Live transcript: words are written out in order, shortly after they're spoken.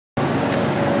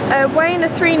Wayne, a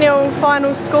 3-0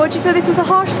 final score. Do you feel this was a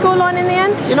harsh scoreline in the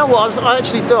end? You know what, I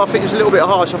actually do. I think it was a little bit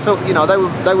harsh. I felt, you know,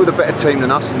 they were the better team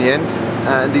than us in the end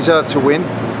and deserved to win.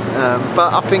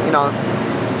 But I think, you know,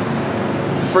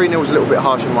 3-0 was a little bit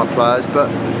harsh on my players. But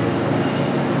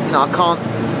you know,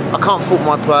 I can't fault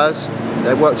my players.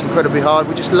 They worked incredibly hard.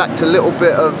 We just lacked a little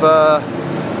bit of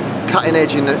cutting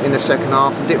edge in the second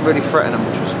half and didn't really threaten them,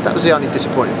 that was the only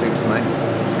disappointing thing for me.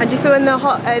 And do you feel in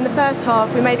the first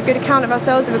half we made a good account of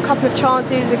ourselves with a couple of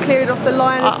chances and cleared it off the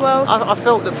line as well? I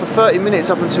felt that for 30 minutes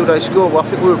up until they scored, well, I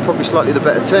think we were probably slightly the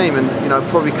better team and, you know,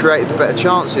 probably created the better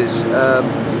chances.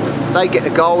 They get the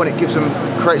goal and it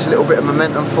creates a little bit of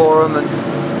momentum for them,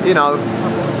 and you know,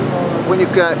 when you're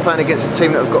playing against a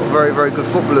team that have got very, very good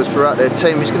footballers throughout their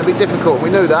team, it's going to be difficult. We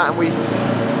knew that, and we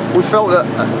felt that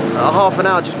a half an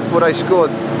hour just before they scored,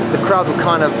 the crowd were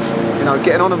kind of, you know,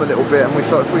 getting on them a little bit, and we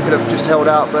felt if we could have just held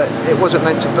out, but it wasn't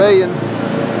meant to be. And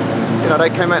you know, they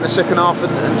came out in the second half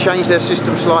and changed their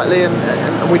system slightly, and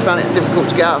we found it difficult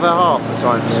to get out of our half at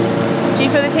times. Do you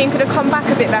feel the team could have come back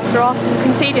a bit better after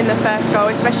conceding the first goal,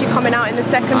 especially coming out in the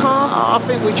second half? I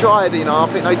think we tried. You know, I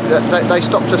think they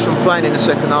stopped us from playing in the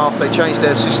second half. They changed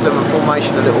their system and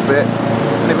formation a little bit,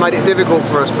 and it made it difficult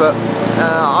for us. But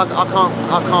I can't.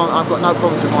 I've got no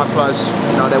problems with my players.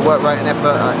 You know, their work rate and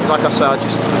effort. Like I say, I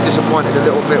just was disappointed a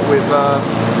little bit with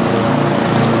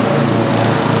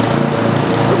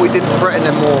that we didn't threaten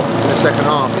them more in the second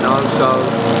half. You know, so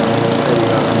there we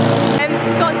go.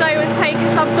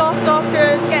 Subbed off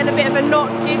after getting a bit of a knock.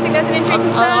 Do you think there's an injury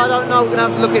concern? I don't know, we're going to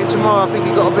have to look at it tomorrow. I think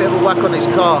he got a bit of a whack on his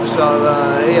calf, so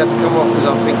he had to come off because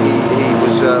I think he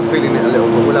was feeling it a little,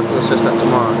 but we'll have to assess that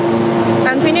tomorrow.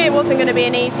 And we knew it wasn't going to be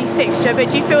an easy fixture,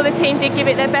 but do you feel the team did give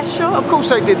it their best shot? Of course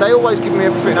they did. They always give me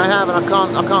everything they have, and I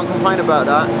can't complain about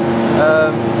that.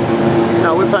 You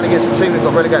know, we're playing against a team that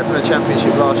got relegated from the Championship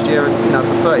last year, and you know,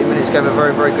 for 30 minutes gave a very,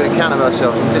 very good account of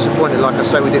ourselves. I'm disappointed, like I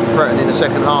say, we didn't threaten in the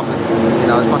second half, you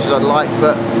know, as much as I'd like.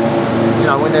 But you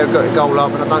know, when they've got a goal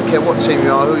up, and I don't care what team you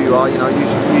are, who you are, you know, you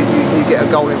get a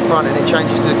goal in front, and it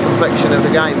changes the complexion of the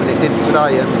game, and it didn't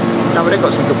today. And you know, they've got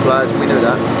some good players, and we knew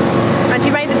that. And you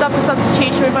made the double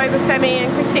substitution with Obafemi and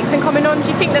Chris Dixon coming on.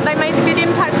 Do you think that they made a good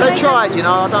impact? They tried, you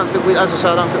know. I don't think as I say,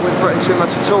 I don't think we threatened too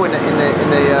much at all in the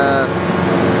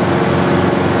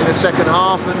second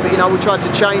half, and you know, we tried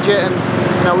to change it, and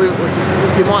you know,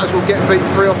 you might as well get beat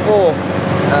 3 or 4,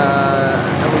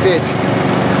 and we did.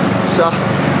 So,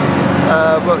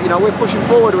 but you know, we're pushing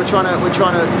forward. We're trying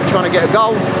to get a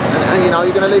goal, and you know,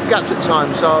 you're going to leave gaps at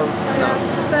times. So.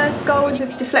 The first goal was a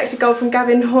deflected goal from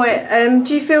Gavin Hoyt.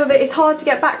 Do you feel that it's hard to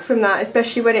get back from that,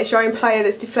 especially when it's your own player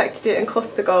that's deflected it and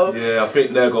cost the goal? Yeah, I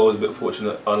think their goal was a bit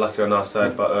fortunate, unlucky on our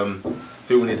side, but I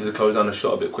think we needed to close down the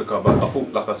shot a bit quicker. But I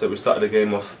thought, like I said, we started the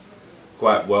game off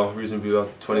quite well, reasonably well,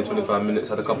 20-25 minutes,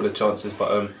 had a couple of chances,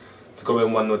 but to go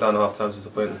in 1-0 down at half time is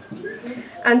disappointing.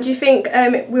 And do you think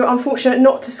we were unfortunate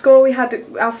not to score? We had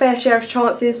our fair share of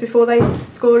chances before they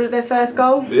scored their first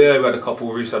goal? Yeah, we had a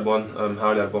couple. Reece had one,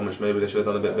 Howley had one, which maybe they should have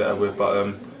done a bit better with, but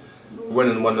we went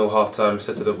in 1-0 half time,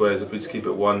 said to the boys if we just keep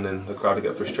it 1 then the crowd would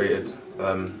get frustrated,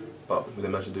 but we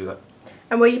didn't manage to do that.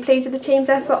 And were you pleased with the team's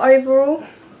effort overall?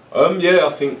 Yeah,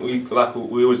 I think we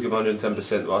always give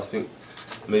 110%, but I think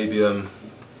maybe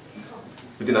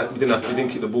we didn't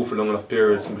keep the ball for long enough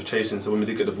periods and was chasing, so when we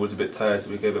did get the ball, it was a bit tired,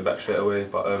 so we gave it back straight away.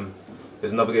 But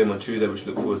there's another game on Tuesday which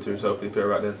we look forward to, so hopefully put it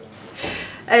right then.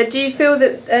 Do you feel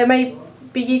that maybe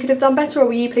you could have done better, or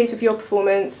were you pleased with your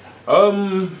performance? I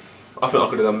think I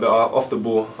could have done better. Off the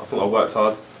ball, I think I worked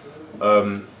hard.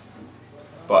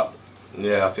 But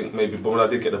yeah, I think maybe when I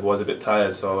did get the ball, I was a bit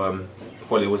tired, so the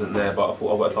quality wasn't there, but I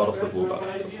thought I worked hard off the ball, but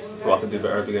I thought I could do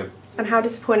better every game. And how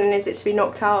disappointing is it to be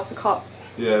knocked out of the Cup?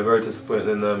 Yeah, very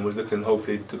disappointing, and we're looking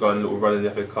hopefully to go on a little run in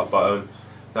the FA Cup, but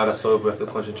now that's over, we have to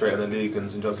concentrate on the league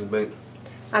and St Johnstone's Bank.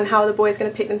 And how are the boys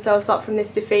going to pick themselves up from this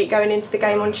defeat going into the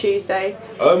game on Tuesday?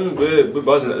 We're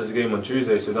buzzing that there's a game on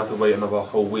Tuesday, so we don't have to wait another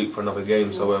whole week for another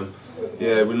game, so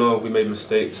yeah, we know we made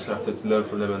mistakes, we have to learn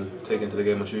from them and take into the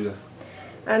game on Tuesday.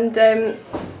 And do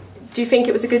you think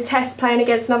it was a good test playing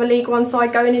against another League One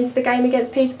side going into the game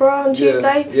against Peterborough on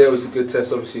Tuesday? Yeah, it was a good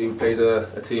test. Obviously we played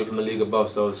a team from the league above,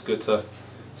 so it's good to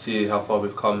see how far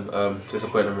we've come.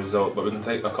 Disappointing result, but we can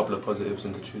take a couple of positives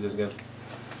into Tuesday's game.